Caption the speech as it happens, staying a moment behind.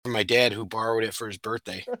from my dad who borrowed it for his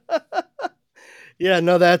birthday. Yeah,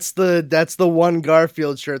 no, that's the one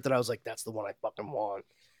Garfield shirt that I was like, that's the one I fucking want.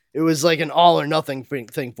 It was like an all or nothing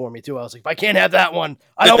thing for me too. I was like, if I can't have that one,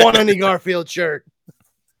 I don't want any Garfield shirt.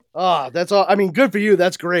 That's all. I mean, good for you.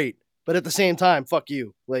 That's great. But at the same time, fuck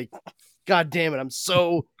you. Like, god damn it, I'm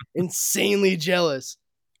so insanely jealous.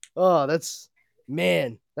 That's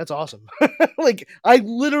awesome. Like, I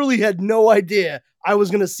literally had no idea I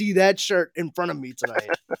was gonna see that shirt in front of me tonight.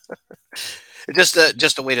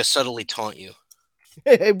 Just a way to subtly taunt you.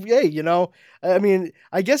 Hey, I mean,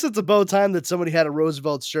 I guess it's about time that somebody had a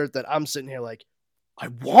Roosevelt shirt that I'm sitting here like, I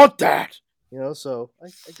want that. So I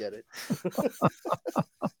get it.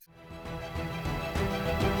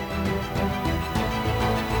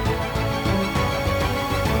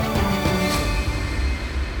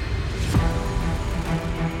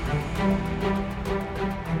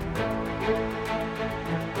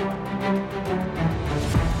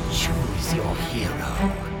 Choose your hero.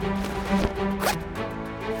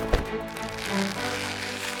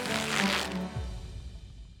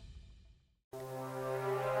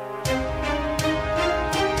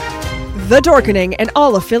 The Dorkening and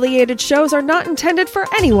all affiliated shows are not intended for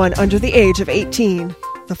anyone under the age of 18.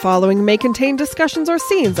 The following may contain discussions or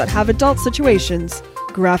scenes that have adult situations,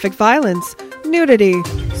 graphic violence, nudity,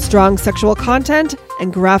 strong sexual content,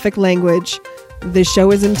 and graphic language. This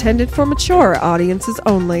show is intended for mature audiences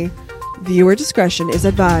only. Viewer discretion is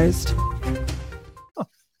advised.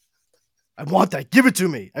 I want that. Give it to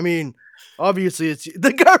me. I mean, obviously it's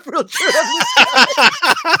the Garfield shirt on this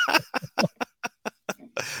guy.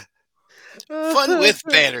 Fun with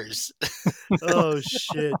banners. Oh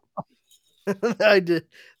shit. I did.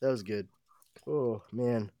 That was good. Oh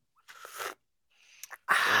man.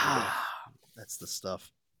 That's the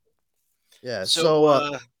stuff. Yeah.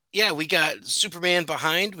 So yeah, we got Superman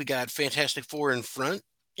behind, we got Fantastic Four in front,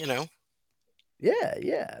 Yeah.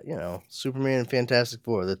 Superman and Fantastic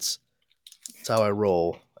Four. That's how I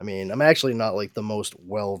roll. I mean, I'm actually not like the most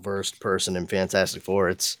well versed person in Fantastic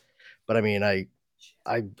Four. But I mean, I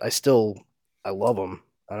still love them.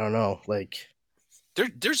 I don't know, like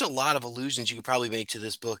there's a lot of allusions you could probably make to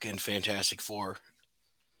this book in Fantastic Four.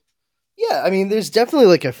 Yeah, I mean, there's definitely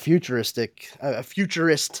like a futurist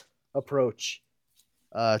approach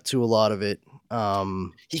to a lot of it.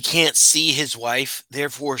 He can't see his wife,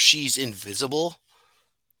 therefore she's invisible.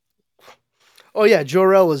 Oh yeah,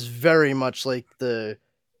 Jor-El was very much like the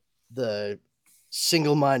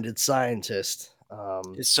single-minded scientist.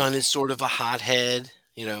 His son is sort of a hothead,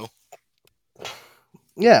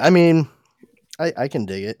 Yeah, I mean, I can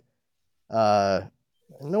dig it. No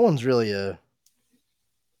one's really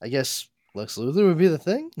I guess Lex Luthor would be the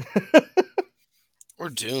thing. Or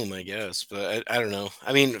Doom, I guess, but I don't know.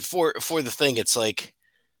 I mean, for the Thing, it's like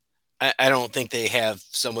I don't think they have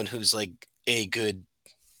someone who's like a good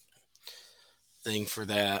thing for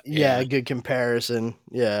that. Yeah, a good comparison.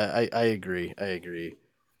 Yeah, I agree.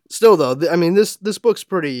 Still though, I mean this book's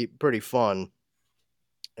pretty fun.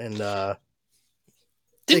 And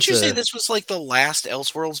didn't you say this was like the last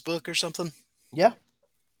Elseworlds book or something? Yeah.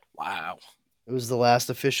 Wow. It was the last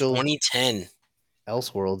official 2010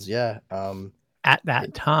 Elseworlds, yeah. At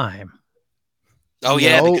that time. Oh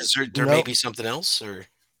yeah, because there may be something else, or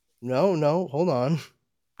no, hold on.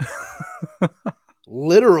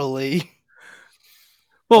 Literally,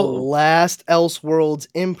 the last Elseworlds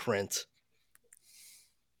imprint.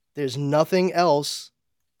 There's nothing else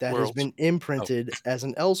that has been imprinted as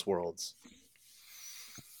an Elseworlds.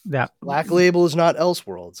 That Black Label is not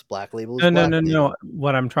Elseworlds. Black Label is no.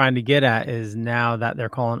 What I'm trying to get at is now that they're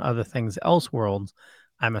calling other things Elseworlds,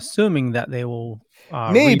 I'm assuming that they will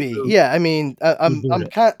maybe reboot. Yeah. I mean, I'm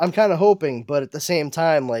kind of hoping, but at the same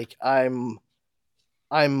time, like I'm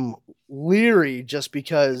leery just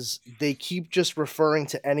because they keep just referring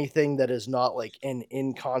to anything that is not like an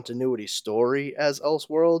in continuity story as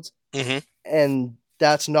Elseworlds, and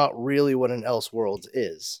that's not really what an Elseworlds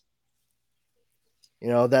is.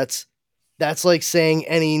 That's like saying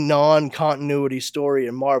any non-continuity story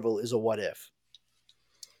in Marvel is a what if.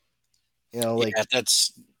 Like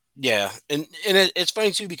yeah, and it's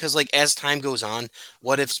funny too because like as time goes on,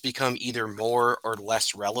 what ifs become either more or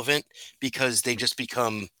less relevant because they just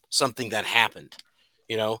become something that happened.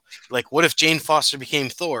 Like what if Jane Foster became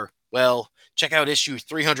Thor? Well, check out issue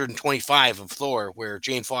 325 of Thor where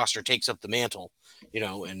Jane Foster takes up the mantle.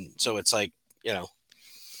 And so it's like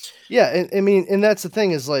Yeah, and I mean, and that's the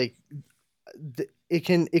thing is like, it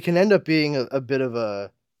can end up being a bit of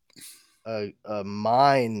a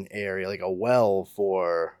mine area, like a well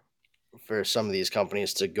for some of these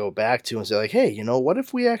companies to go back to and say like, hey, what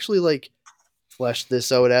if we actually like flesh this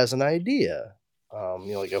out as an idea?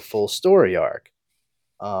 like a full story arc.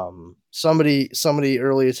 Somebody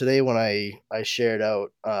earlier today when I shared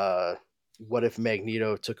out what if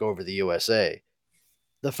Magneto took over the USA,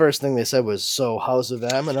 the first thing they said was, so House of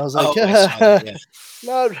M, and I was like, Oh, I saw that. Yeah.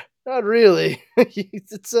 not not really.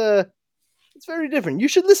 It's very different. You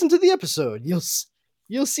should listen to the episode.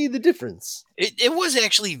 You'll see the difference. It was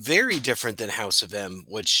actually very different than House of M,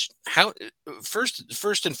 which how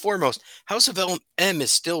first and foremost, House of M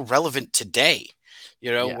is still relevant today.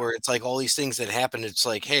 You know, Yeah. where it's like all these things that happen, it's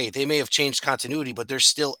like, hey, they may have changed continuity, but there's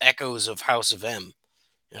still echoes of House of M,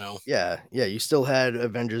 you know. Yeah, you still had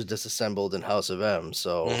Avengers Disassembled and House of M,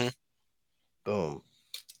 so Hmm. boom.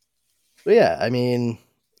 But yeah, I mean,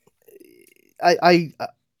 I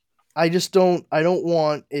I just don't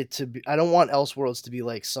want it to be. I don't want Elseworlds to be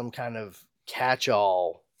like some kind of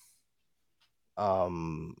catch-all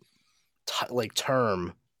um like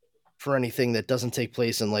term for anything that doesn't take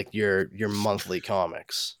place in like your monthly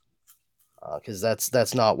comics, because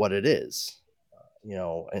that's not what it is. And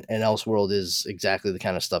Elseworld is exactly the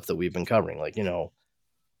kind of stuff that we've been covering, like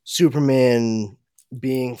Superman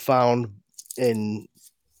being found in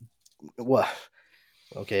what?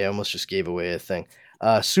 Okay, I almost just gave away a thing.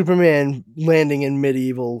 Superman landing in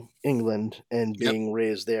medieval England and Yep. being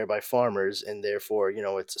raised there by farmers, and therefore,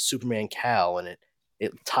 it's a Superman cow, and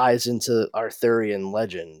it ties into Arthurian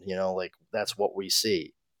legend. Like that's what we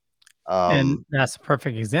see. And Um, that's a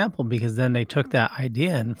perfect example because then they took that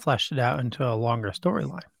idea and fleshed it out into a longer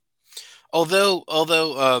storyline. Although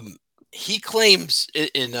he claims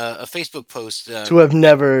in a Facebook post to have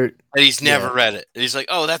never, that he's yeah, never read it. And he's like,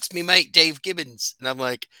 "Oh, that's me mate Dave Gibbons," and I'm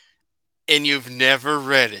like, "And you've never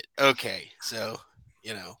read it? Okay, so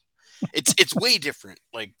you know." It's way different,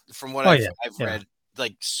 like from what Oh I've yeah, I've yeah. read,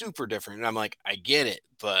 like super different. And I'm like, I get it,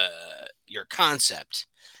 but your concept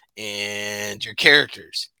and your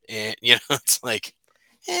characters, and it's like,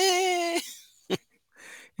 eh. yeah. I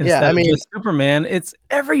Instead of mean, just Superman, it's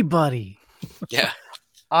everybody. Yeah.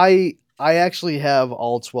 I actually have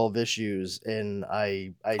all 12 issues, and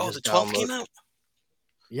I Oh, the just 12 download. came out.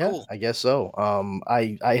 Yeah, Cool. I guess so.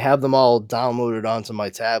 I have them all downloaded onto my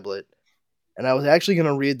tablet, and I was actually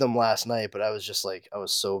gonna read them last night, but I was just like, I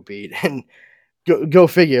was so beat, and go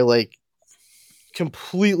figure, like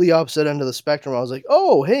completely opposite end of the spectrum. I was like,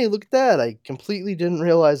 oh hey, look at that! I completely didn't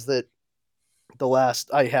realize that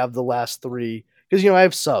I have the last three, because I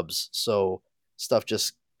have subs, so stuff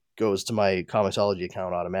just goes to my Comicsology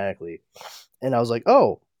account automatically, and I was like,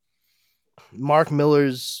 oh, Mark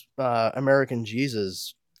Miller's American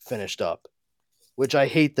Jesus finished up, which I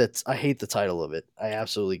hate. I hate the title of it. I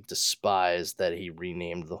absolutely despise that he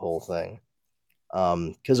renamed the whole thing.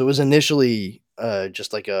 Because it was initially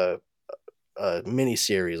just like a mini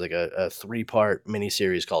series, like a 3-part mini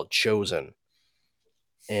series called Chosen,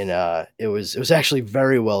 and it was actually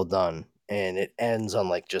very well done, and it ends on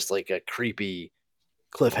like just like a creepy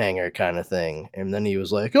cliffhanger kind of thing. And then he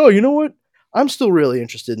was like, "Oh, you know what? I'm still really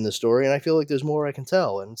interested in this story, and I feel like there's more I can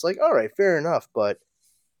tell." And it's like, all right, fair enough, but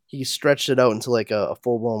he stretched it out into like a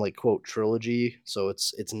full blown like quote trilogy. So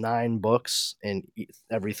it's 9 books, and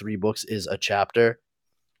every 3 books is a chapter.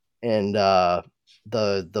 And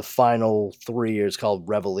the final 3 is called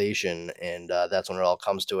Revelation, and that's when it all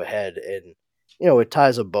comes to a head. And it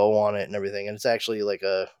ties a bow on it and everything, and it's actually like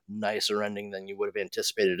a nicer ending than you would have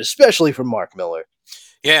anticipated, especially from Mark Miller.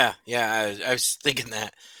 Yeah. I was thinking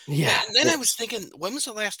that. And Yeah, then I was thinking, when was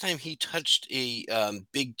the last time he touched a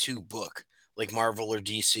big two book like Marvel or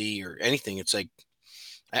DC or anything? It's like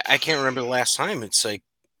I can't remember the last time. It's like,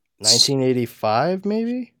 1985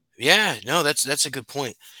 maybe. yeah, no, that's a good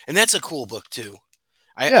point, and that's a cool book too.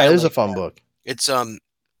 Yeah, I it is a like fun that. book. It's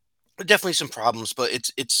definitely some problems, but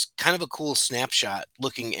it's kind of a cool snapshot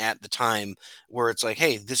looking at the time where it's like,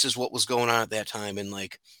 hey, this is what was going on at that time, and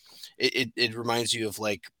like it reminds you of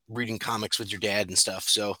like reading comics with your dad and stuff.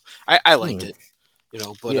 So I liked Hmm. it,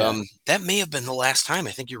 but Yeah, that may have been the last time.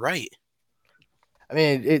 I think you're right. I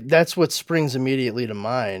mean, that's what springs immediately to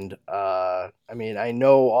mind. I mean, I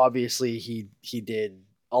know obviously he did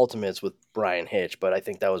Ultimates with Brian Hitch, but I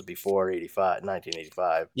think that was before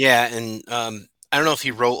 1985. Yeah, and I don't know if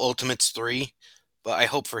he wrote Ultimates 3, but I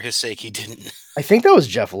hope for his sake he didn't. I think that was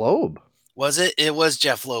Jeff Loeb. Was it? It was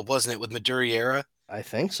Jeff Loeb, wasn't it, with Maduriera? I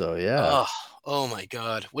think so. Yeah. Oh, oh my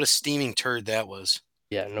God, what a steaming turd that was.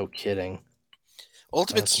 Yeah. No kidding.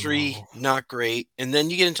 Ultimates That's 3, Marvel. not great. And then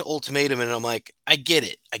you get into Ultimatum, and I'm like, I get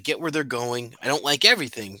it. I get where they're going. I don't like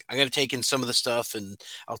everything. I'm going to take in some of the stuff, and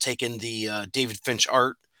I'll take in the David Finch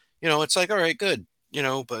art. It's like, all right, good.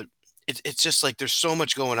 But it's just like there's so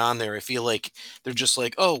much going on there. I feel like they're just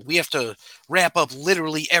like, oh, we have to wrap up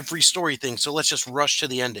literally every story thing. So let's just rush to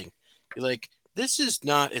the ending. You're like, this is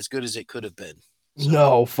not as good as it could have been. So,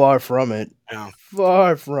 No, far from it. yeah.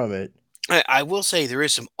 Far from it. I will say there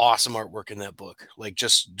is some awesome artwork in that book. Like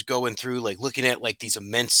just going through, like looking at like these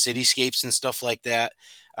immense cityscapes and stuff like that.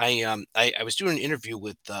 I was doing an interview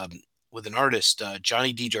with an artist,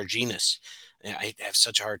 Johnny D. Georginas. And I have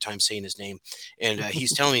such a hard time saying his name, and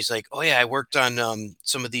he's telling me he's like, "Oh yeah, I worked on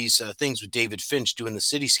some of these things with David Finch doing the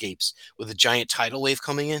cityscapes with a giant tidal wave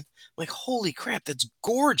coming in." I'm like, holy crap, that's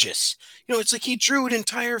gorgeous! You know, it's like he drew an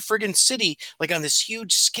entire friggin' city like on this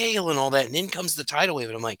huge scale and all that, and in comes the tidal wave,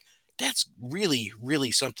 and I'm like, that's really,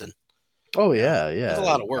 really something. Oh Yeah. yeah, That's a yeah.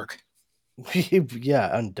 lot of work.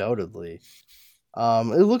 Yeah, undoubtedly.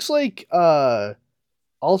 It looks like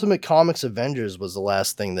Ultimate Comics Avengers was the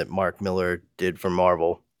last thing that Mark Miller did for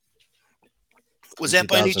Marvel Was in that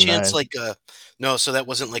by any chance 2009. like no, so that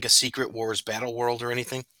wasn't like a Secret Wars Battle World or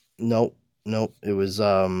anything? Nope, nope. It was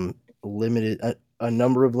limited a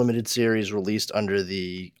number of limited series released under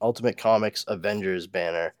the Ultimate Comics Avengers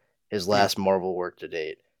banner. His Hmm. last Marvel work to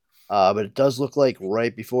date. But it does look like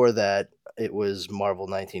right before that it was Marvel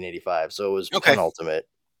 1985, so it was Okay. penultimate.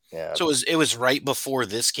 Yeah. So it was right before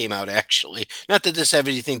this came out actually. Not that this have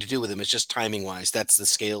anything to do with him, it's just timing wise. That's the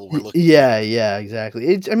scale we're looking at. Yeah, yeah,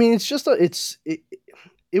 exactly. I mean, it's just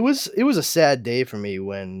it was a sad day for me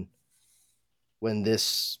when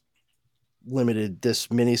this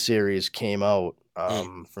miniseries came out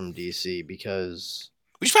Hmm. from DC because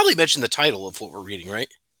We should probably mention the title of what we're reading,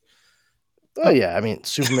 right? oh yeah, I mean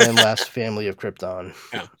Superman Last Family of Krypton.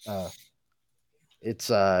 Yeah. uh it's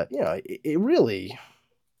it really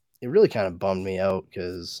kind of bummed me out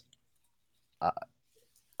because I,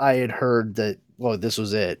 I had heard that well this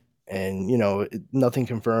was it, and nothing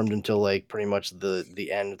confirmed until like pretty much the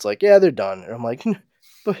end. It's like yeah they're done, and I'm like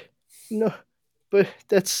but no, but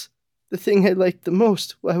that's the thing I liked the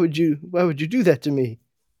most. Why would you do that to me?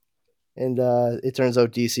 And it turns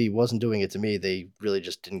out DC wasn't doing it to me. They really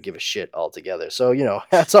just didn't give a shit altogether. So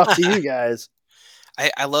hats off to you guys.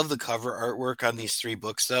 I love the cover artwork on these three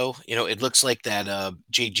books though. You know, it looks like that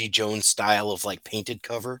J.G. Jones style of like painted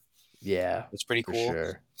cover. Yeah, It's pretty for cool.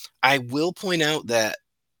 sure. I will point out that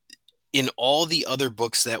in all the other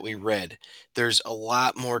books that we read, there's a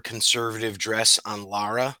lot more conservative dress on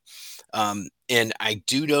Lara. And I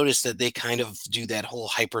do notice that they kind of do that whole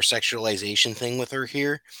hypersexualization thing with her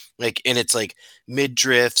here. Like, and it's like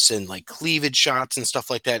midriffs and like cleavage shots and stuff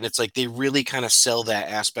like that. And it's like they really kind of sell that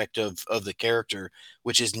aspect of the character,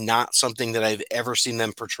 which is not something that I've ever seen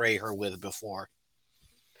them portray her with before.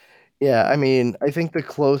 Yeah, I mean, I think the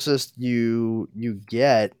closest you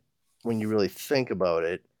get when you really think about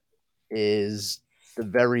it is the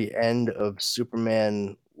very end of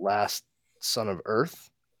Superman Last Son of Earth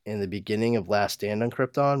in the beginning of Last Stand on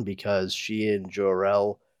Krypton because she and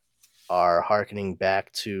Jor-El are harkening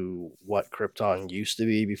back to what Krypton used to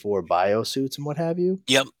be before biosuits and what have you.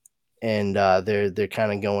 Yep. And they're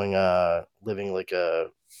kind of going living like a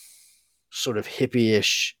sort of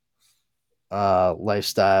hippie-ish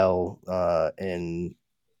lifestyle and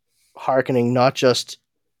harkening not just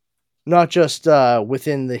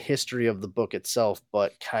within the history of the book itself,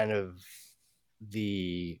 but kind of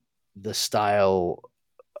the the style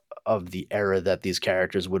of the era that these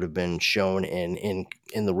characters would have been shown in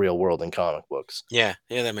the real world in comic books. Yeah.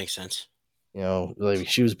 Yeah, that makes sense. Like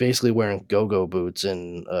she was basically wearing go-go boots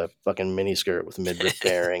and a fucking miniskirt with midriff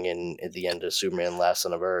bearing and at the end of Superman Last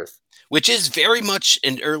Son of Earth. Which is very much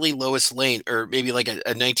an early Lois Lane, or maybe like a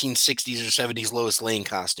 1960s or 70s Lois Lane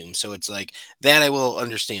costume. So it's like that I will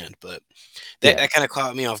understand, but Yeah. that kind of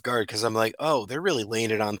caught me off guard because I'm like, oh, they're really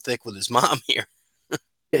laying it on thick with his mom here.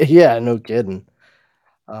 Yeah, no kidding.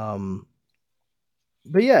 Um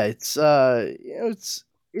but yeah, it's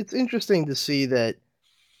interesting to see that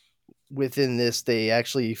within this they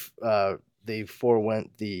actually they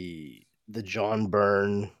forewent the John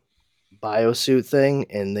Byrne biosuit thing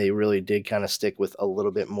and they really did kind of stick with a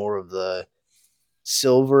little bit more of the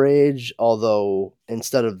Silver Age, although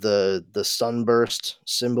instead of the sunburst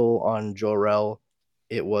symbol on Jor-El,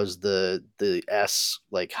 it was the S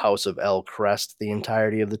like House of El crest the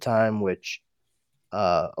entirety of the time, which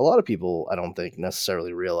a lot of people I don't think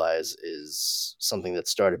necessarily realize is something that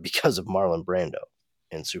started because of Marlon Brando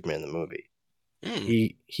in Superman the movie. Hmm.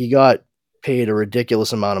 He got paid a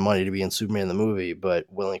ridiculous amount of money to be in Superman the movie, but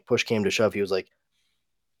when like push came to shove, he was like,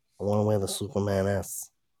 "I want to wear the Superman S."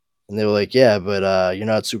 And they were like, "Yeah, but you're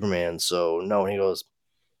not Superman, so no." And he goes,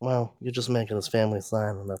 "Well, you're just making his family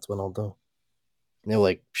sign, and that's what I'll do." And they were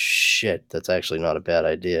like, "Shit, that's actually not a bad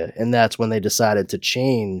idea." And that's when they decided to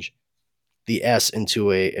change the S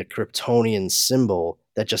into a Kryptonian symbol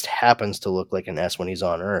that just happens to look like an S when he's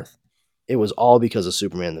on Earth. it was all because of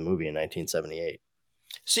Superman the movie in 1978.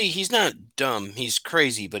 See, he's not dumb. He's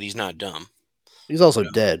crazy, but he's not dumb. He's also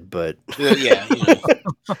dead, but Yeah,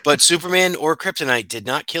 But Superman or Kryptonite did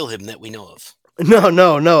not kill him that we know of.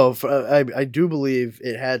 no. I do believe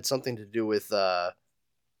it had something to do with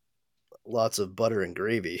lots of butter and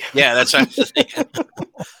gravy. Yeah, that's what I'm thinking.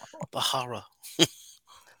 The horror.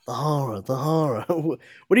 The horror, the horror.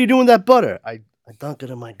 What are you doing with that butter? I dunk it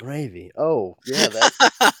in my gravy. Oh, yeah,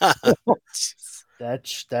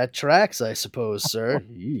 that tracks, I suppose, sir.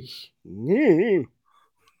 Yeesh.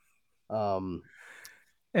 um,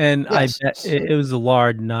 And I yes. bet it was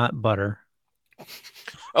lard, not butter.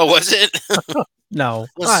 Oh, was it? No,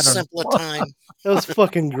 Was I a don't simpler know. time. That was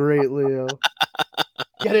fucking great, Leo.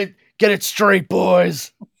 Get it straight,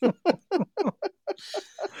 boys.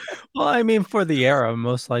 Well, I mean, for the era,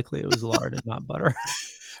 most likely it was lard and not butter.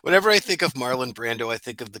 Whenever I think of Marlon Brando, I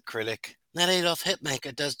think of the critic. That Adolf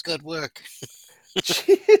Hitmaker does good work.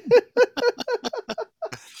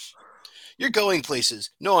 You're going places.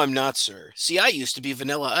 No, I'm not, sir. See, I used to be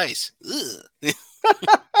Vanilla Ice. Ugh.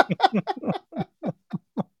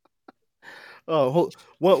 Oh,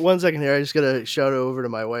 one second here. I just gotta shout over to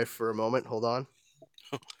my wife for a moment. Hold on.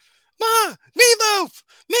 Ma, meatloaf,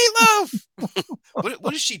 meatloaf.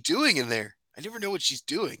 What is she doing in there? I never know what she's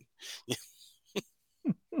doing.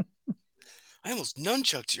 I almost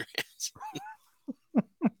nunchucked your ass.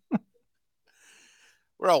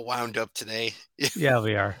 We're all wound up today. Yeah,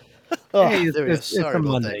 we are. Oh, Hey, there we go. it's Sorry a about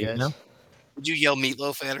Monday, that, guys. Did you yell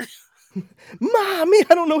meatloaf at her? Mommy,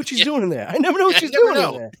 I don't know what she's Yeah. doing in there. I never know what I she's never doing in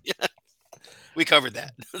know. there. Yeah. We covered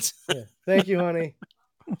that. Yeah. Thank you, honey.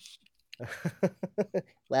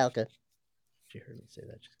 Welcome. She heard me say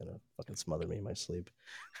that. She's gonna fucking smother me in my sleep.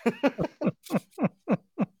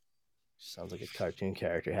 Sounds like a cartoon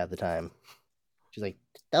character half the time. She's like,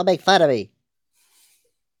 "Don't make fun of me."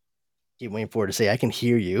 Keep waiting for her to say, "I can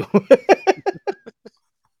hear you."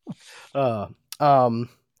 uh, um,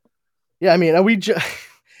 yeah. I mean, are we?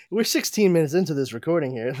 We're 16 minutes into this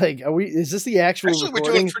recording here. Like, are we? Is this the actual Actually, we're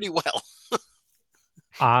recording? doing pretty well.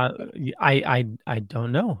 I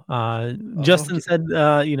don't know. Justin okay. said,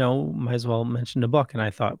 might as well mention the book, and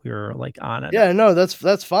I thought we were like on it. Yeah, no, that's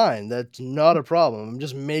fine. That's not a problem. I'm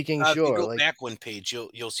just making If you sure. go Like, back one page,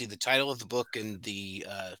 you'll see the title of the book and the.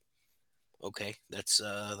 Okay, that's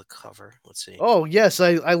the cover. Let's see. oh yes,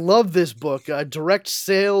 I love this book. Direct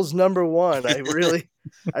sales #1. I really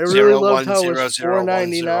Zero loved one how it zero was zero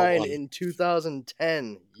one zero $4.99 one. in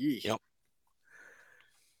 2010. Yeesh. Yep.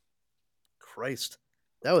 Christ,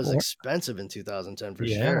 that was Four- expensive in 2010 for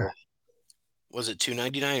Yeah. sure. Was it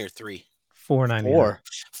 $2.99 or $3? $4.99.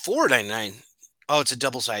 $4.99. Oh, it's a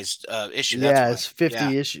double-sized issue. Yeah, That's it's 50 yeah.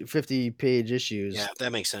 50-page issues. Yeah,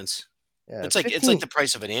 that makes sense. Yeah, It's like 15 the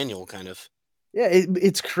price of an annual, kind of. Yeah,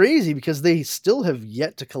 it's crazy because they still have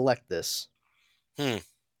yet to collect this. Hmm.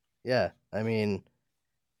 Yeah, I mean,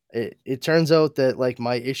 it turns out that like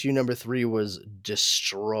my issue #3 was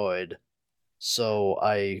destroyed, so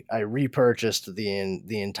I repurchased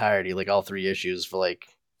the entirety, like all 3 issues for like,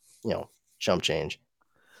 chump change.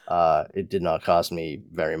 It did not cost me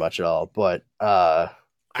very much at all, but I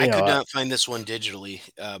could not find this one digitally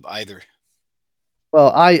either.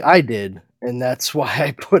 well, I did, and that's why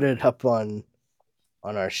I put it up on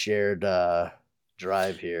our shared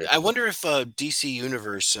drive here. I wonder if DC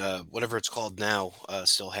Universe, whatever it's called now,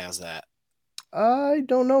 still has that. I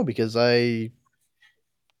don't know because I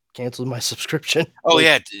canceled my subscription. Oh Like,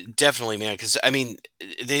 yeah, definitely, man. Because I mean,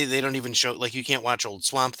 they don't even show, like, you can't watch old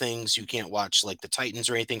Swamp Things, you can't watch like the Titans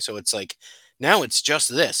or anything. So it's like now it's just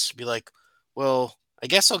this. Be like, well, I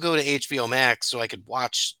guess I'll go to HBO Max so I could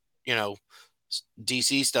watch,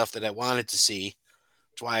 DC stuff that I wanted to see.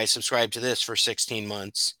 That's why I subscribed to this for 16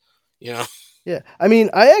 months. You know, yeah, I mean,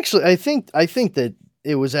 I think that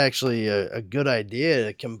it was actually a good idea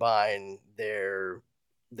to combine their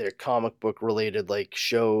comic book related like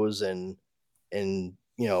shows and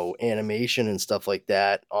animation and stuff like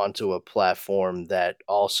that onto a platform that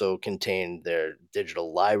also contained their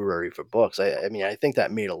digital library for books. I mean, I think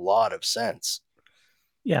that made a lot of sense.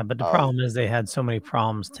 Yeah, but the problem is they had so many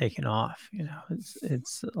problems taking off.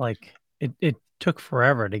 It's like it took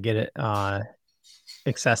forever to get it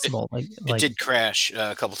accessible. it did crash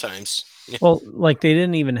a couple times. Well, like they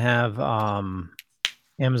didn't even have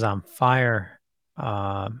Amazon Fire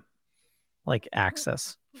like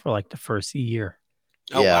access for like the first year.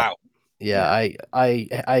 Oh Yeah. wow. Yeah,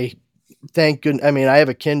 I thank goodness. I mean, I have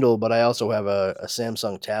a Kindle, but I also have a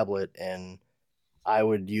Samsung tablet, and I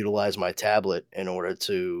would utilize my tablet in order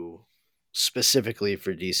to specifically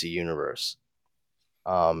for DC Universe.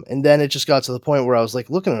 And then it just got to the point where I was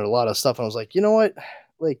like looking at a lot of stuff, and I was like, you know what?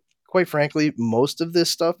 Like, quite frankly, most of this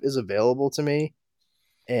stuff is available to me,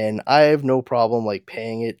 and I have no problem like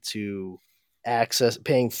paying for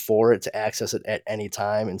it to access it at any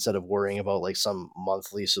time instead of worrying about like some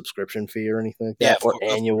monthly subscription fee or anything like Yeah, that, or of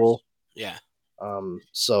course. annual. Yeah.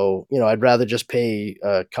 So I'd rather just pay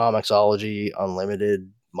a Comixology Unlimited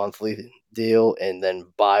monthly deal and then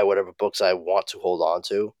buy whatever books I want to hold on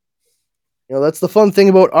to. That's the fun thing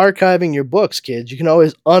about archiving your books, kids. You can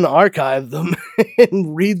always unarchive them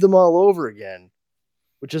and read them all over again,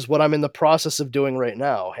 which is what I'm in the process of doing right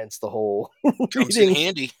now. Hence the whole Comes in reading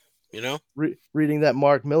handy, you know? reading that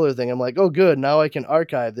Mark Miller thing. I'm like, oh, good. Now I can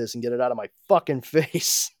archive this and get it out of my fucking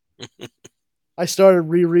face. I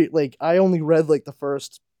started like I only read like the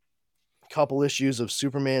first couple issues of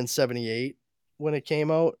Superman 78 when it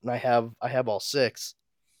came out, and I have all six.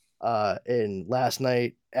 And last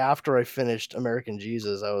night after I finished American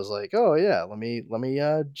Jesus, I was like, oh yeah, let me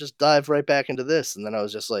just dive right back into this. And then I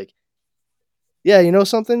was just like, yeah, you know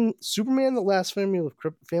something? Superman: The Last Family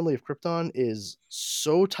of Krypton is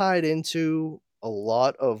so tied into a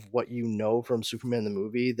lot of what you know from Superman the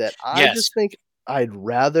movie that I Yes. just think I'd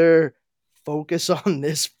rather focus on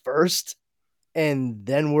this first and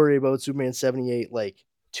then worry about Superman 78 like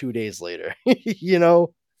 2 days later. you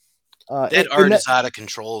know? That And art is out of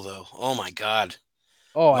control, though. Oh my God.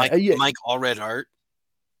 oh, yeah, Mike Allred art.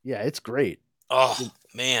 yeah, it's great. Oh It,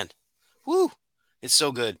 man. Woo. It's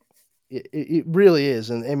so good. it really is.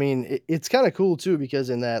 And I mean, it's kind of cool too, because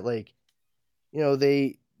in that, like,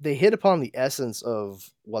 they hit upon the essence of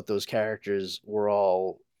what those characters were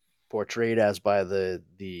all portrayed as by the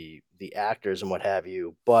actors and what have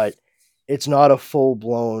you, but it's not a full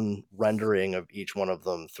blown rendering of each one of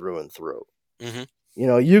them through and through. Hmm.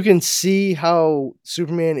 You can see how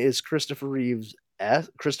Superman is Christopher Reeve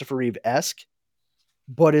esque,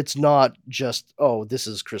 but it's not just, oh, this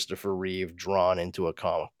is Christopher Reeve drawn into a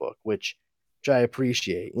comic book, which I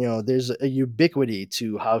appreciate. There's a ubiquity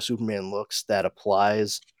to how Superman looks that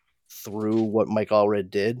applies through what Mike Allred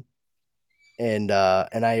did, and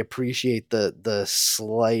I appreciate the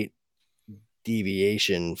slight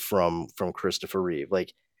deviation from Christopher Reeve.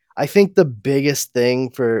 Like, I think the biggest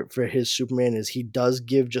thing for his Superman is he does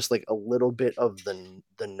give just like a little bit of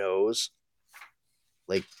the nose,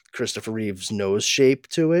 like Christopher Reeve's nose shape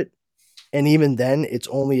to it. And even then, it's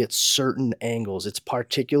only at certain angles. It's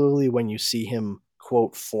particularly when you see him,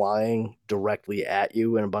 quote, flying directly at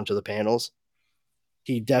you in a bunch of the panels.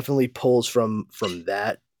 He definitely pulls from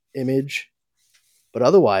that image. But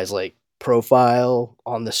otherwise, like profile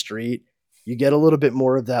on the street, you get a little bit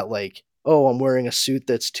more of that, like, oh, I'm wearing a suit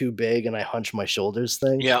that's too big and I hunch my shoulders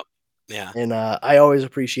thing. Yeah. Yeah. And I always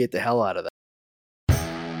appreciate the hell out of that.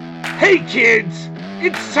 Hey kids,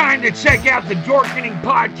 it's time to check out the Dorkening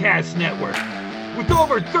Podcast Network. With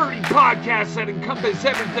over 30 podcasts that encompass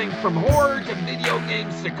everything from horror to video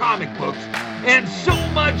games to comic books, and so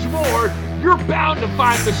much more, you're bound to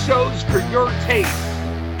find the shows for your taste.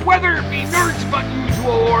 Whether it be Nerds of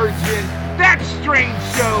Unusual Origin, That Strange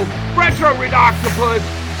Show, Retro Red Octopus,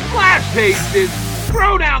 Splash Pages,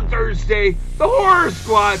 Throwdown Thursday, The Horror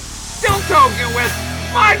Squad, Still Talking with,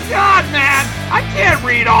 my God, man, I can't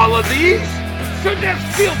read all of these. So just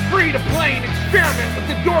feel free to play and experiment with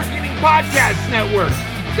the Dorkening Podcast Network.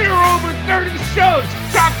 There are over 30 shows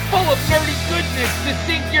chock full of nerdy goodness to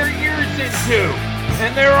sink your ears into.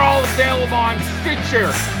 And they're all available on Stitcher,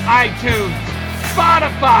 iTunes,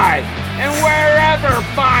 Spotify, and wherever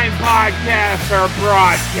fine podcasts are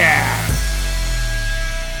broadcast.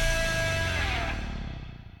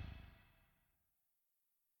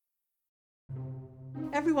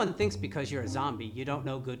 Everyone thinks because you're a zombie, you don't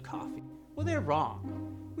know good coffee. Well, they're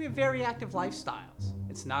wrong. We have very active lifestyles.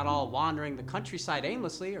 It's not all wandering the countryside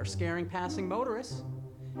aimlessly or scaring passing motorists.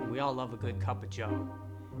 And we all love a good cup of joe.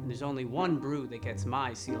 And there's only one brew that gets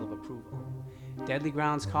my seal of approval. Deadly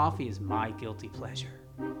Grounds coffee is my guilty pleasure.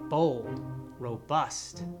 Bold,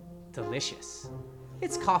 robust, delicious.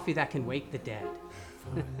 It's coffee that can wake the dead.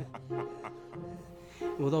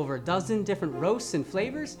 With over a dozen different roasts and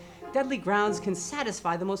flavors, Deadly Grounds can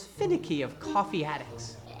satisfy the most finicky of coffee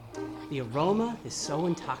addicts. The aroma is so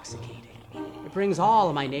intoxicating. It brings all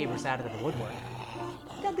of my neighbors out of the woodwork.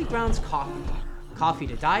 Deadly Grounds coffee. Coffee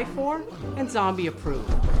to die for and zombie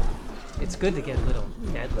approved. It's good to get a little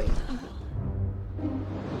deadly.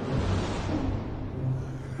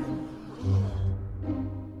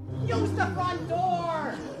 Use the front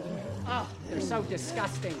door! Oh, they're so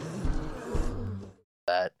disgusting.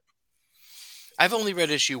 That I've only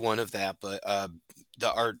read issue 1 of that, but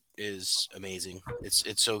the art is amazing.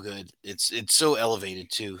 It's so good. It's so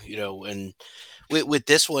elevated too, and with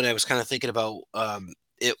this one, I was kind of thinking about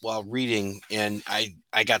it while reading, and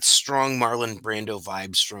I got strong Marlon Brando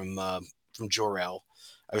vibes from Jor-El.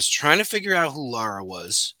 I was trying to figure out who Lara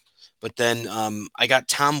was, but then I got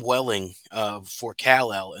Tom Welling for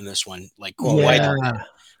Kal-El in this one, like quite a Yeah. bit.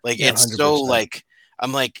 Like Yeah, it's so 100%. like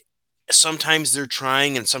I'm like sometimes they're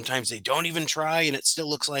trying and sometimes they don't even try, and it still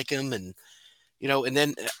looks like him, and and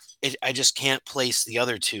then I just can't place the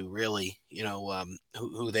other two really,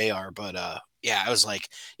 who they are. But yeah, I was like,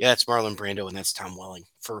 yeah, that's Marlon Brando and that's Tom Welling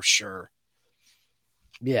for sure.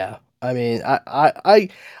 Yeah, I mean,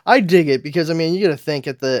 I dig it because I mean, you got to think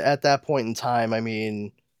at that point in time. I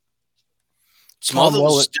mean, Tom Smallville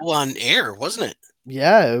was Welling, still on air, wasn't it?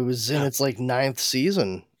 yeah, it was in Yeah. its like ninth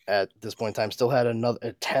season at this point in time. Still had a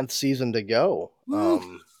 10th season to go.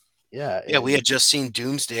 Woo. Yeah, Yeah, we and had just seen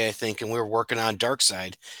Doomsday, I think, and we were working on Dark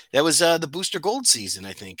Side. That was the Booster Gold season,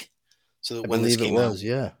 I think. So that I when this believe it came out, was.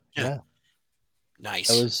 Yeah, yeah, yeah, that nice.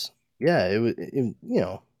 was. Yeah, it was.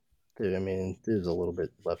 I mean, there's a little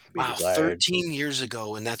bit left to be Wow, desired. 13 years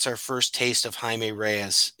ago, and that's our first taste of Jaime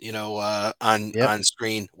Reyes, on Yep.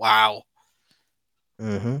 screen. Wow,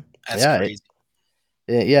 Mm-hmm. that's Yeah, crazy.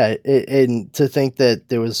 and to think that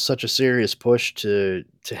there was such a serious push to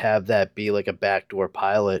have that be like a backdoor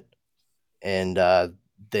pilot, and that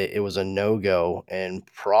it was a no go, and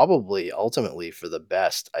probably ultimately for the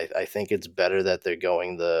best. I think it's better that they're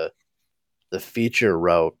going the feature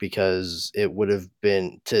route because it would have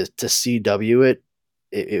been to CW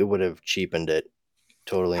it would have cheapened it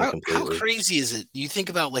totally and How completely. crazy is it? You think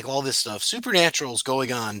about like all this stuff. Supernatural's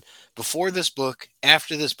going on before this book,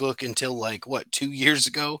 after this book, until like what 2 years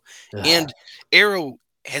ago, and Arrow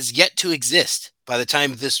has yet to exist by the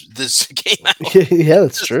time this came out. Yeah,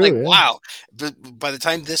 that's It's like true. Yeah. wow. But by the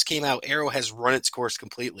time this came out, Arrow has run its course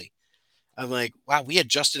completely. I'm like, wow, we had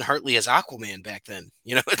Justin Hartley as Aquaman back then.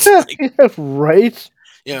 It's like Yeah, right.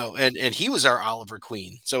 and he was our Oliver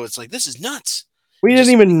Queen. So it's like this is nuts. We didn't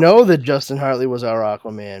Just even know that Justin Hartley was our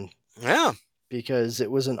Aquaman yeah. because it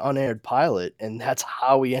was an unaired pilot, and that's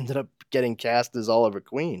how we ended up getting cast as Oliver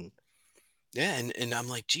Queen. Yeah, and I'm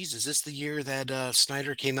like, geez, is this the year that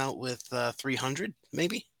Snyder came out with 300?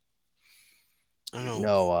 Maybe I don't know,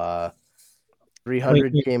 No, Wait,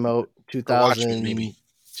 300 wait, came out or Watchmen, maybe.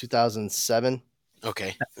 2007.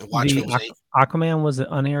 Okay, and the Watchmen was 8. Aquaman was an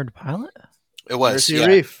unaired pilot? It was, Mercy yeah.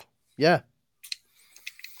 Reef. Yeah.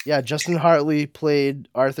 Yeah, Justin Hartley played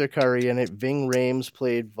Arthur Curry in it. Ving Rhames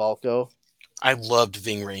played Volko. I loved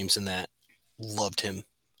Ving Rhames in that. Loved him.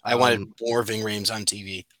 I wanted Um, more Ving Rhames on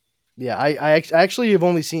TV. yeah, I actually have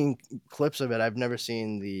only seen clips of it. I've never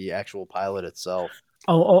seen the actual pilot itself.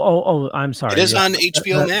 Oh! I'm It sorry. is Yeah, on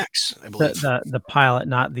HBO Max, I the, believe. the the pilot,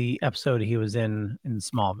 not the episode he was in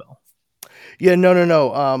Smallville. Yeah, no.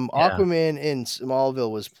 Yeah. Aquaman in Smallville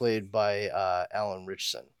was played by Alan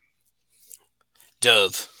Richson.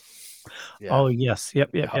 Dove. Yeah, Oh yes.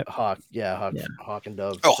 Yep. Hawk. Yeah, Yeah. Hawk and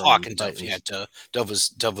Dove Oh, from Hawk and Dove. Yeah, Titans.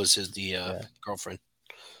 Dove was his the Yeah, girlfriend.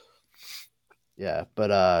 yeah,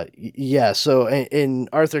 but yeah. So in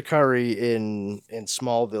Arthur Curry in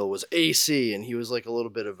Smallville was AC, and he was like a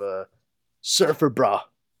little bit of a surfer bra.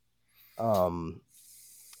 Um,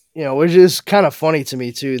 which is kind of funny to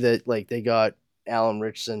me too that like they got Alan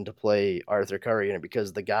Richson to play Arthur Curry in it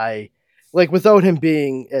because the guy, like, without him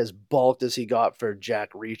being as bulked as he got for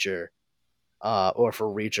Jack Reacher, or for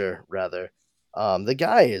Reacher rather, the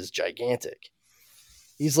guy is gigantic.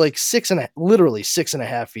 He's like literally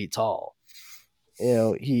 6.5 feet tall.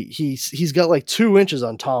 He's got like 2 inches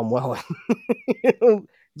on Tom Welling.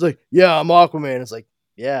 He's like, yeah, I'm Aquaman. It's like,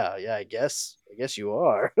 yeah, I guess you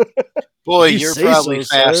are. Boy, If you you're say probably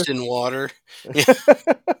so, sir. fast in water.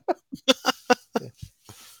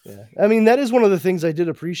 Yeah, I mean that is one of the things I did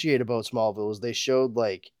appreciate about Smallville is they showed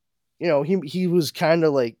like, he was kind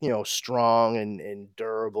of like strong and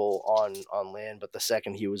durable on land, but the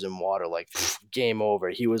second he was in water, like game over.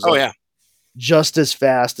 He was Oh like yeah. just as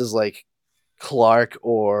fast as like Clark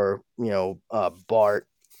or Bart,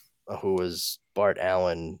 who was Bart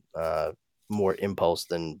Allen, more impulse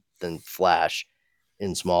than Flash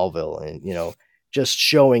in Smallville, and just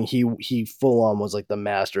showing he full on was like the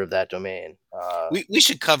master of that domain. We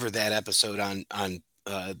should cover that episode on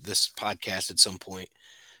this podcast at some point.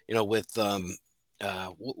 With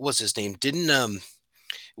what was his name? Didn't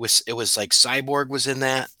it was like Cyborg was in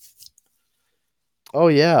that? Oh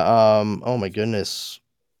yeah, oh my goodness,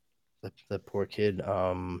 that poor kid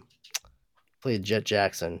played Jet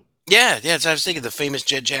Jackson. Yeah. So I was thinking the famous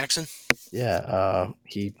Jet Jackson. Yeah,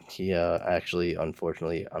 he actually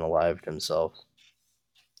unfortunately unalived himself.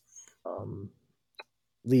 Um,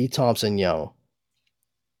 Lee Thompson Young.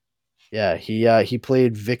 Yeah, he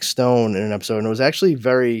played Vic Stone in an episode, and it was actually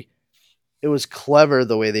very it was clever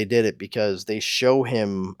the way they did it because they show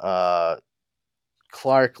him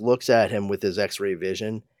Clark looks at him with his X-ray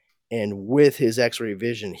vision, and with his X-ray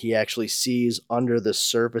vision, he actually sees under the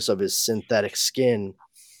surface of his synthetic skin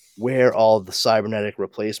where all the cybernetic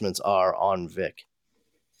replacements are on Vic.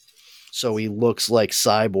 So he looks like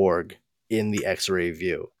Cyborg in the X-ray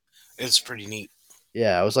view. It's pretty neat.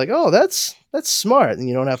 Yeah, I was like, oh, that's smart, and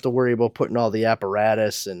you don't have to worry about putting all the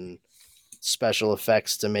apparatus and special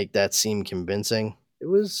effects to make that seem convincing. It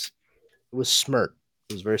was smart.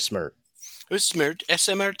 It was very smart. It was smeared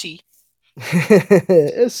SMRT.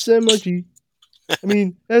 SMRT. I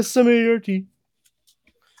mean SMART.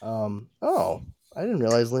 Oh, I didn't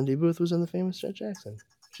realize Lindy Booth was in The Famous Jet Jackson.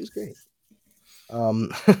 She's great.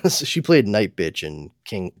 So she played Night Bitch in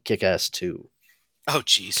Kick-Ass 2. Oh,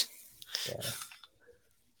 jeez. Yeah.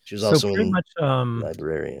 She was also pretty in much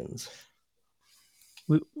Librarians.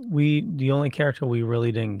 we the only character we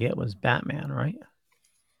really didn't get was Batman, right?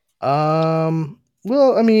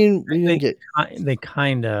 Well, I mean, we didn't get They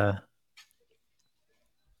kind of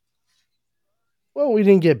we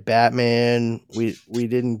didn't get Batman. We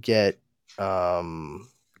didn't get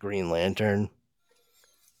Green Lantern.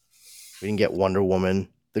 We didn't get Wonder Woman.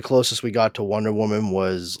 The closest we got to Wonder Woman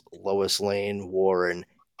was Lois Lane wore an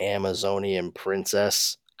Amazonian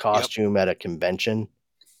princess costume at a convention.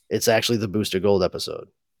 It's actually the Booster Gold episode.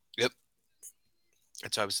 Yep.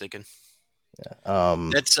 That's what I was thinking. Yeah.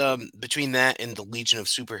 That's between that and the Legion of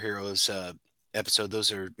Superheroes episode.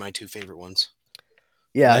 Those are my two favorite ones.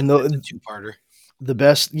 Yeah, and the two-parter. The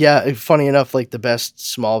best, yeah. Funny enough, like the best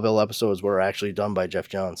Smallville episodes were actually done by Jeff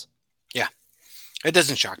Johns. Yeah, it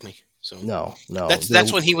doesn't shock me. So no,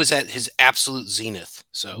 that's when he was at his absolute zenith.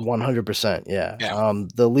 So 100%, yeah. Yeah.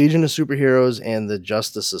 The Legion of Superheroes and the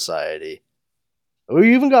Justice Society.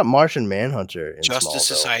 We even got Martian Manhunter in Justice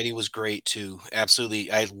Smallville. Society was great too.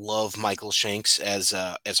 Absolutely, I love Michael Shanks as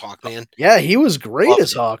Hawkman. Yeah, he was great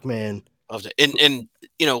as Hawkman. Loved it, and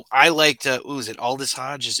you know, I liked who was it? Aldous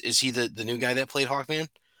Hodge. Is he the new guy that played Hawkman?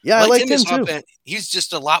 Yeah, I liked him as too. Hawkman. He's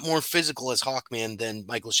just a lot more physical as Hawkman than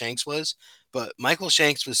Michael Shanks was. But Michael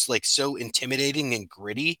Shanks was like so intimidating and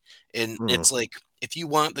gritty, and it's like if you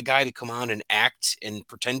want the guy to come on and act and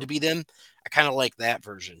pretend to be them, I kind of like that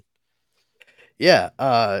version. Yeah,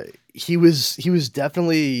 he was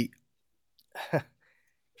definitely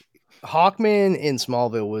Hawkman in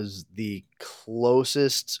Smallville was the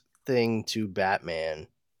closest thing to Batman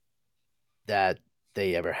that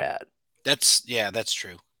they ever had. That's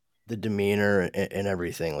true. The demeanor and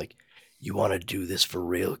everything, like, you want to do this for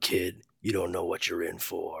real, kid? You don't know what you're in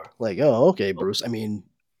for. Like, oh, okay, Bruce. I mean,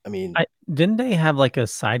 didn't they have like a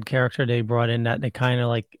side character they brought in that they kind of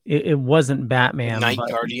like it wasn't Batman, Night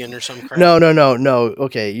Guardian or some crap? No.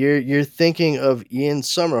 Okay, you're thinking of Ian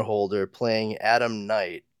Somerhalder playing Adam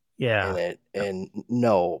Knight. Yeah. In it, and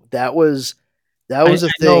no, that was a thing.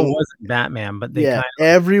 Know it wasn't Batman, but they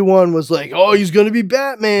everyone was like, "Oh, he's gonna be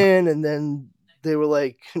Batman," and then they were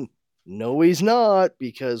like, "No, he's not,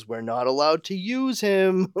 because we're not allowed to use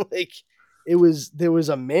him." Like, there was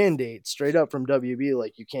a mandate straight up from WB,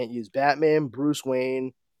 like, you can't use Batman, Bruce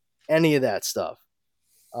Wayne, any of that stuff.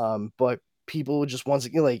 But people would just, once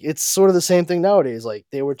again, like, it's sort of the same thing nowadays. Like,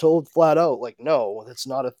 they were told flat out, like, no, that's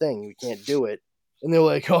not a thing. We can't do it. And they're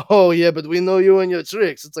like, oh, yeah, but we know you and your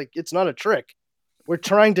tricks. It's like, it's not a trick. We're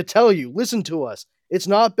trying to tell you. Listen to us. It's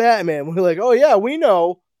not Batman. We're like, oh, yeah, we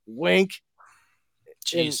know. Wink.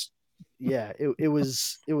 Jeez. And, yeah, it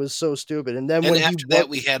was so stupid. And then after that,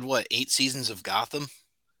 we had, 8 seasons of Gotham?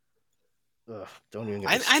 Ugh, don't even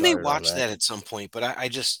get I may watch that at some point, but I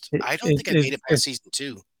don't think I made it past season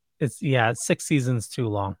 2. It's 6 seasons too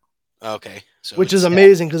long. Okay. So which is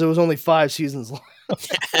amazing because it was only 5 seasons long.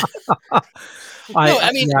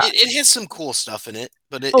 It has some cool stuff in it,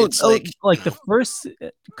 but it's like the first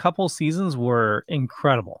couple seasons were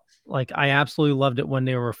incredible. Like, I absolutely loved it when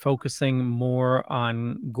they were focusing more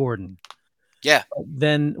on Gordon. Yeah. But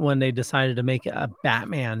then when they decided to make a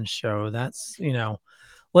Batman show, that's,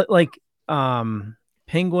 like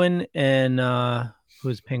Penguin and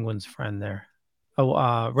who's Penguin's friend there?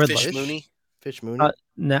 Oh, Riddler. Fish Mooney.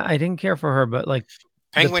 No, I didn't care for her, but like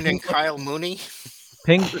Penguin and Kyle Mooney.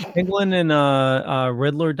 Penguin and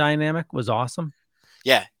Riddler dynamic was awesome.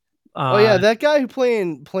 Yeah. That guy who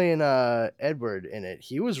playing Edward in it,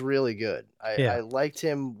 he was really good. I liked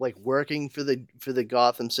him, like, working for the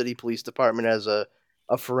Gotham City Police Department as a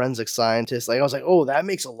forensic scientist. Like, I was like, oh, that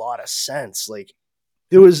makes a lot of sense. Like,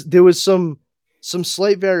 there was some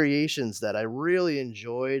slight variations that I really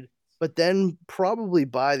enjoyed, but then probably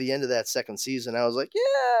by the end of that second season, I was like, yeah,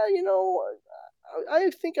 I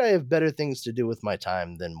think I have better things to do with my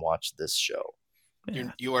time than watch this show.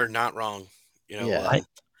 You are not wrong. You know, Yeah.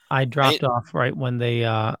 I dropped off right when they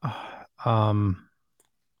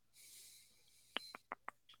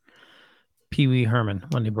Pee Wee Herman,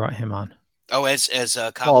 when they brought him on. oh, as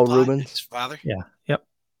Paul Cobblepot, Rubens. his father. Yeah. Yep.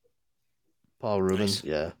 Paul Rubens.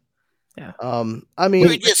 Nice. Yeah. Yeah. I mean,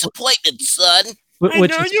 You're disappointed, son.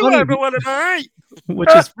 Which is funny. What am I?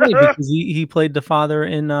 Which is funny because he played the father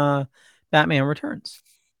in Batman Returns.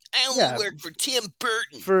 I only work for Tim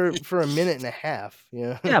Burton. for a minute and a half.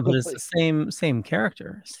 Yeah, but it's the same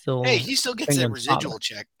character. Still, Hey, he still gets that Penguin's residual father.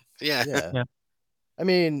 check. Yeah. Yeah. I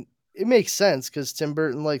mean, it makes sense because Tim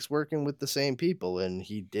Burton likes working with the same people, and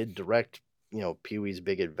he did direct, Pee-wee's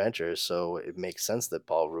Big Adventure, so it makes sense that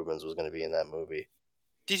Paul Rubens was going to be in that movie.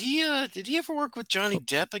 Did he ever work with Johnny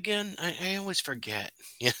Depp again? I always forget.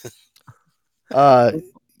 Yeah.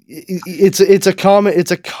 It's a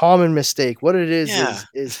common mistake. What it is Yeah.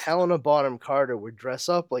 is Helena Bonham Carter would dress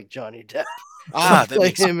up like Johnny Depp. Ah, and that play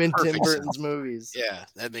makes him in Tim perfect Burton's sense. movies. Yeah,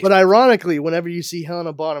 that makes. But ironically, whenever you see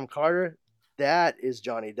Helena Bonham Carter, that is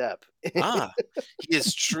Johnny Depp. He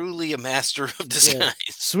is truly a master of disguise. Yeah.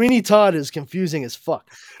 Sweeney Todd is confusing as fuck.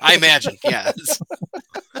 I imagine. Yeah.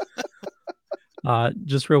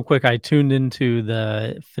 Just real quick, I tuned into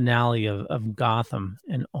the finale of Gotham,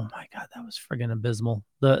 and oh my god, that was friggin' abysmal.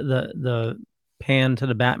 The pan to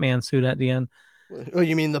the Batman suit at the end. Oh,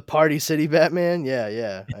 you mean the Party City Batman?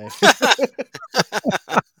 Yeah.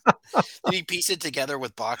 Did he piece it together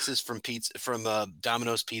with boxes from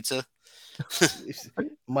Domino's Pizza?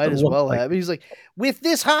 Might as well have. He's like, with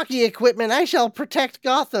this hockey equipment, I shall protect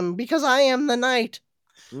Gotham because I am the knight.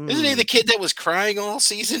 Isn't he the kid that was crying all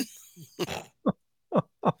season?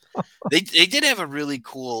 They did have a really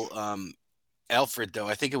cool Alfred, though.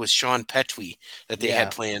 I think it was Sean Petrie that they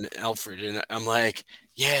had playing Alfred, and I'm like,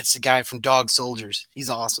 yeah, it's the guy from Dog Soldiers. He's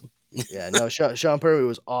awesome. Yeah, no, Sean Pertwee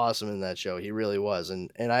was awesome in that show. He really was, and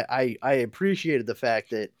I appreciated the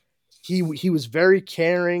fact that he was very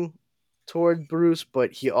caring toward Bruce,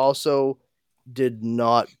 but he also did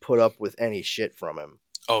not put up with any shit from him.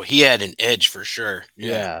 Oh, he had an edge for sure.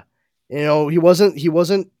 Yeah. He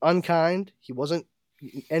wasn't unkind. He wasn't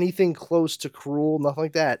anything close to cruel, nothing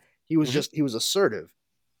like that. He was he was assertive.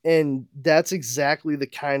 And that's exactly the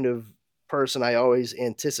kind of person I always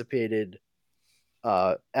anticipated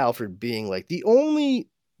Alfred being like. The only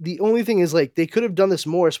thing is, like, they could have done this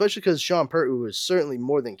more, especially because Sean Pertwee was certainly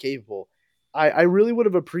more than capable. I really would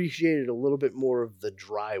have appreciated a little bit more of the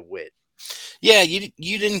dry wit. Yeah,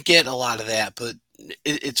 you didn't get a lot of that, but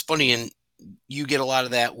it's funny, and you get a lot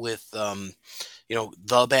of that with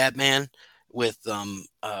the Batman with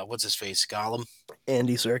what's his face, Gollum.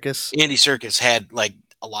 Andy Serkis. Andy Serkis had like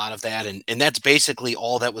a lot of that, and that's basically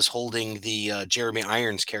all that was holding the Jeremy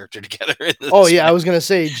Irons character together. I was gonna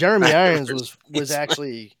say Jeremy Irons was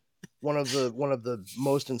actually one of the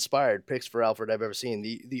most inspired picks for Alfred I've ever seen.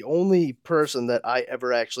 The only person that I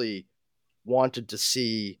ever actually wanted to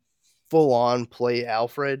see full on play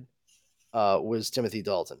Alfred was Timothy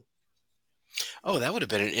Dalton. Oh, that would have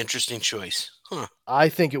been an interesting choice. Huh. I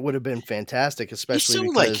think it would have been fantastic, especially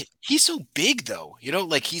because he's so big, though.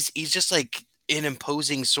 Like he's just like an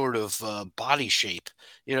imposing sort of body shape.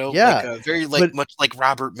 Like very much like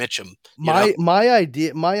Robert Mitchum. My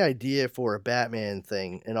idea for a Batman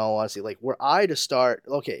thing, in all honesty, like, were I to start,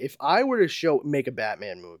 okay, if I were to make a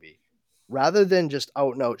Batman movie, rather than just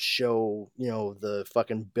out and out show, the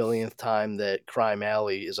fucking billionth time that Crime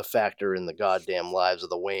Alley is a factor in the goddamn lives of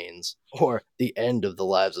the Waynes, or the end of the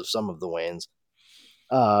lives of some of the Waynes,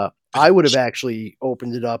 I would have actually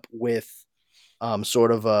opened it up with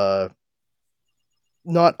sort of a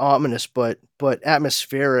not ominous but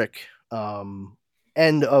atmospheric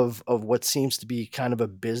end of what seems to be kind of a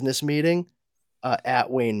business meeting at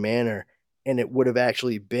Wayne Manor, and it would have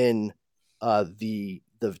actually been the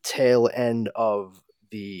tail end of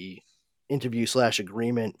the interview /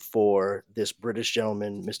 agreement for this British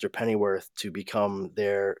gentleman, Mr. Pennyworth, to become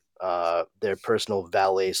their personal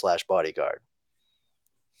valet / bodyguard.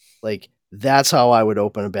 Like, that's how I would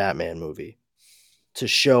open a Batman movie, to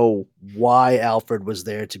show why Alfred was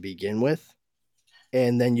there to begin with.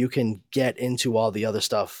 And then you can get into all the other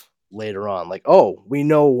stuff later on. Like, oh, we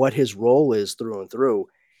know what his role is through and through.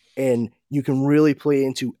 And you can really play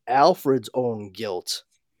into Alfred's own guilt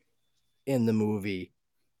in the movie,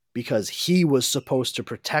 because he was supposed to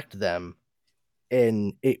protect them.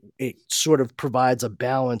 And it sort of provides a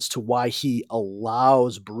balance to why he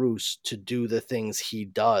allows Bruce to do the things he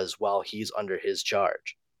does while he's under his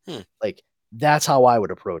charge. Like, that's how I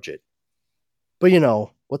would approach it. But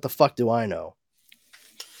what the fuck do I know?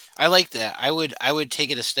 I like that. I would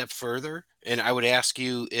take it a step further, and I would ask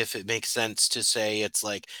you if it makes sense to say it's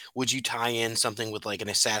like, would you tie in something with like an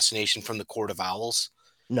assassination from the Court of Owls,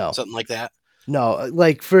 No, something like that? no,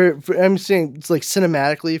 like for I'm saying it's like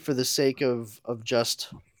cinematically for the sake of just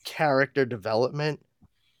character development.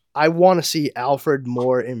 I want to see Alfred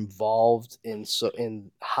more involved in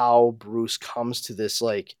how Bruce comes to this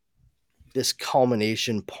like this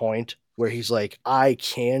culmination point where he's like, I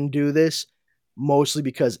can do this, mostly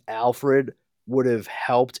because Alfred would have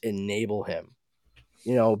helped enable him,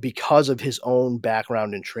 because of his own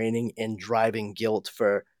background and training and driving guilt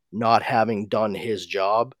for not having done his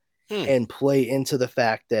job, Hmm. and play into the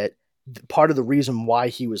fact that part of the reason why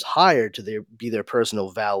he was hired to be their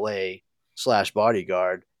personal valet slash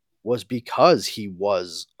bodyguard was because he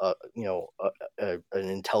was an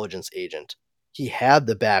intelligence agent. He had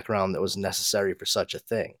the background that was necessary for such a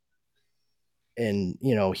thing, and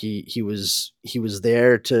he was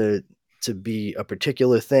there to be a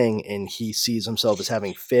particular thing, and he sees himself as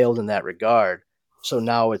having failed in that regard. So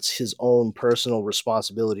now it's his own personal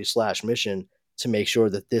responsibility slash mission to make sure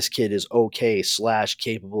that this kid is okay slash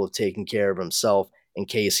capable of taking care of himself in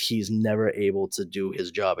case he's never able to do his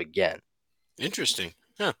job again. Interesting.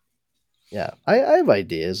 Huh. Yeah, I have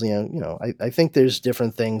ideas. I think there's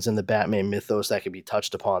different things in the Batman mythos that could be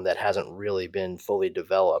touched upon that hasn't really been fully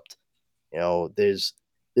developed. There's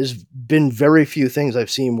been very few things I've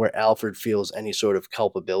seen where Alfred feels any sort of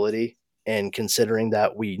culpability, and considering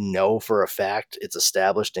that we know for a fact it's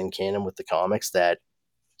established in canon with the comics that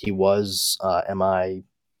he was MI5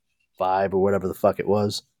 or whatever the fuck it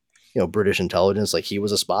was, British intelligence, like he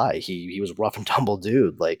was a spy. He was rough and tumble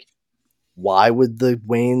dude. Like, why would the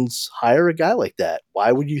Waynes hire a guy like that?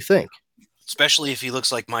 Why would you think? Especially if he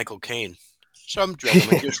looks like Michael Caine. Some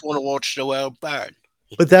gentlemen just want to watch the wild bad.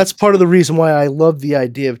 But that's part of the reason why I love the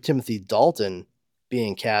idea of Timothy Dalton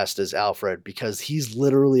being cast as Alfred, because he's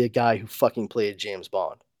literally a guy who fucking played James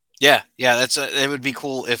Bond. Yeah, it would be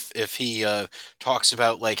cool if he talks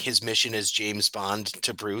about like his mission as James Bond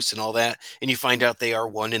to Bruce and all that, and you find out they are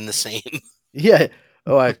one in the same. Yeah.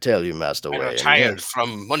 Oh, I tell you, Master I Wayne. retired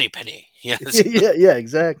from Moneypenny. Yes. Yeah,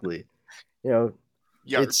 exactly. Yarp.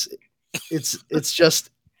 It's just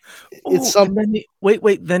Oh, it's some and then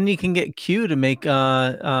wait. Then you can get Q to make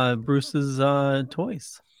Bruce's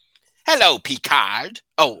toys. Hello, Picard.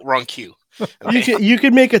 Oh, wrong Q. you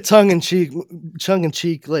could make a tongue in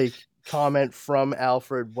cheek like comment from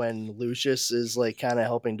Alfred when Lucius is like kind of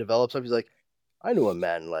helping develop stuff. He's like, I knew a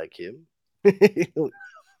man like him.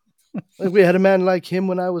 Like we had a man like him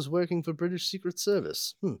when I was working for British Secret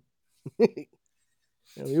Service.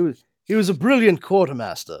 He was a brilliant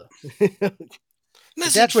quartermaster.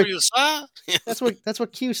 Message for you, sir. That's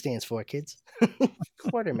what Q stands for, kids.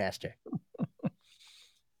 Quartermaster.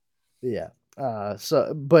 Yeah.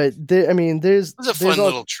 But there's It was a fun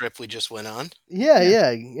little trip we just went on. yeah.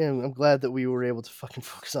 I'm glad that we were able to fucking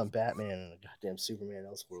focus on Batman and a goddamn Superman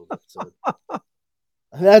Elseworld episode.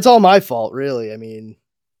 That's all my fault, really. I mean,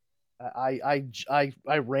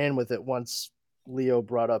 I ran with it once Leo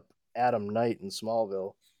brought up Adam Knight in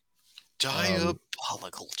Smallville.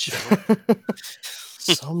 Diabolical, Joe.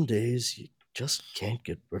 Some days you just can't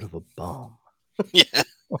get rid of a bomb. Yeah.